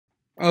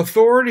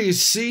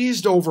Authorities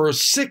seized over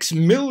 $6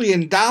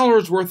 million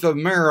worth of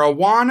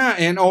marijuana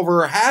and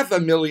over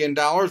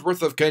 $500,000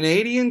 worth of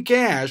Canadian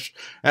cash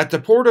at the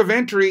port of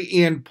entry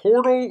in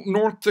Portal,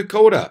 North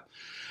Dakota.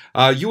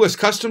 U.S.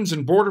 Customs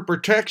and Border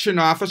Protection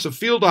Office of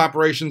Field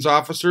Operations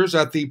officers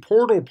at the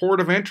Portal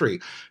Port of Entry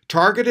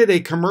targeted a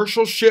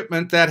commercial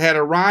shipment that had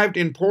arrived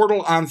in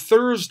Portal on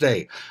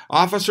Thursday.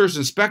 Officers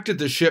inspected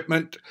the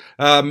shipment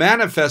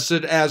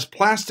manifested as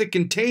plastic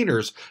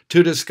containers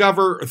to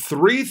discover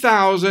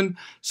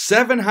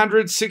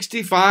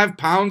 3,765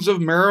 pounds of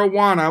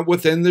marijuana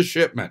within the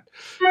shipment.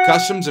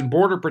 Customs and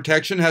Border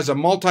Protection has a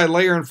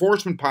multi-layer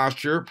enforcement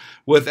posture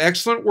with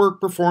excellent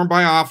work performed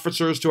by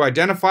officers to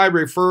identify,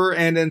 refer,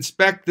 and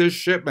inspect this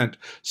shipment,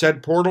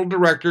 said Portal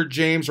Director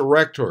James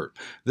Rector.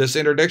 This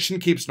interdiction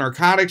keeps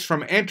narcotics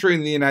from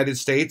entering the United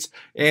States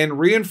and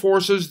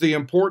reinforces the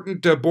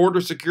important border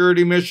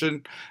security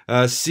mission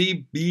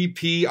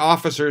CBP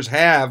officers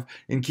have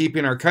in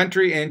keeping our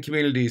country and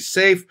communities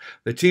safe.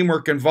 The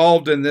teamwork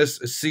involved in this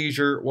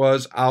seizure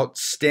was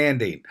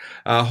outstanding.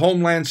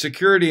 Homeland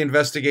Security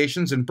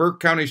investigations in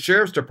Burke County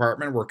Sheriff's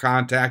Department were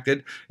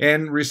contacted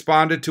and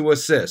responded to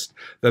assist.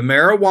 The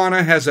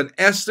marijuana has an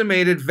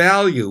estimated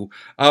value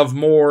of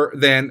more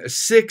than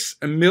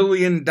 $6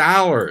 million.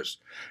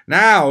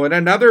 Now, in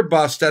another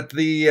bust at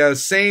the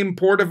same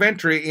port of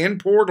entry in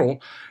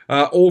Portal,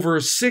 over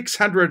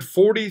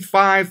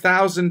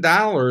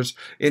 $645,000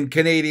 in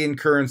Canadian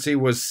currency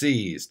was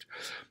seized.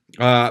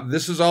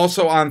 This is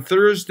also on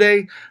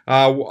Thursday.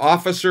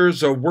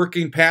 Officers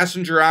working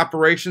passenger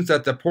operations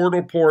at the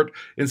Portal Port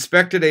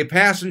inspected a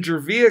passenger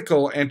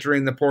vehicle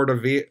entering the port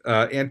of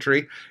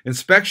entry.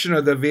 Inspection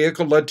of the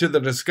vehicle led to the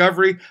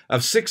discovery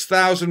of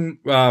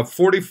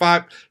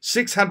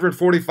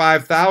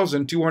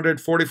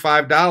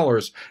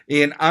 $645,245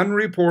 in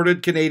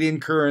unreported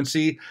Canadian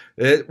currency.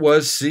 It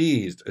was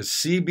seized.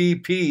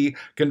 CBP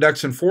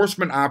conducts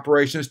enforcement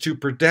operations to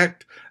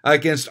protect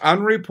against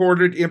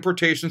unreported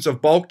importations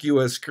of bulk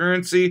U.S.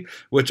 currency,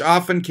 which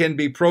often can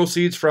be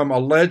proceeds from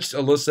alleged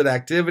illicit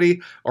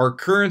activity or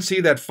currency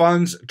that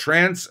funds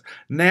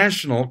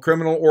transnational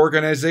criminal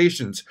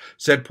organizations,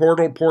 said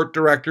Portal Port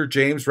Director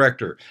James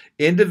Rector.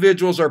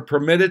 Individuals are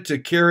permitted to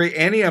carry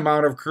any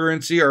amount of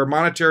currency or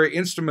monetary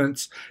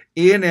instruments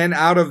in and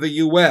out of the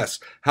U.S.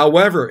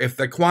 However, if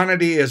the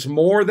quantity is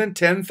more than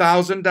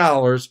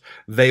 $10,000,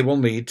 they will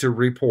need to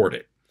report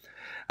it.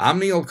 I'm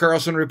Neil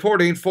Carlson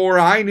reporting for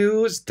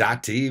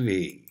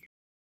iNewZ.TV.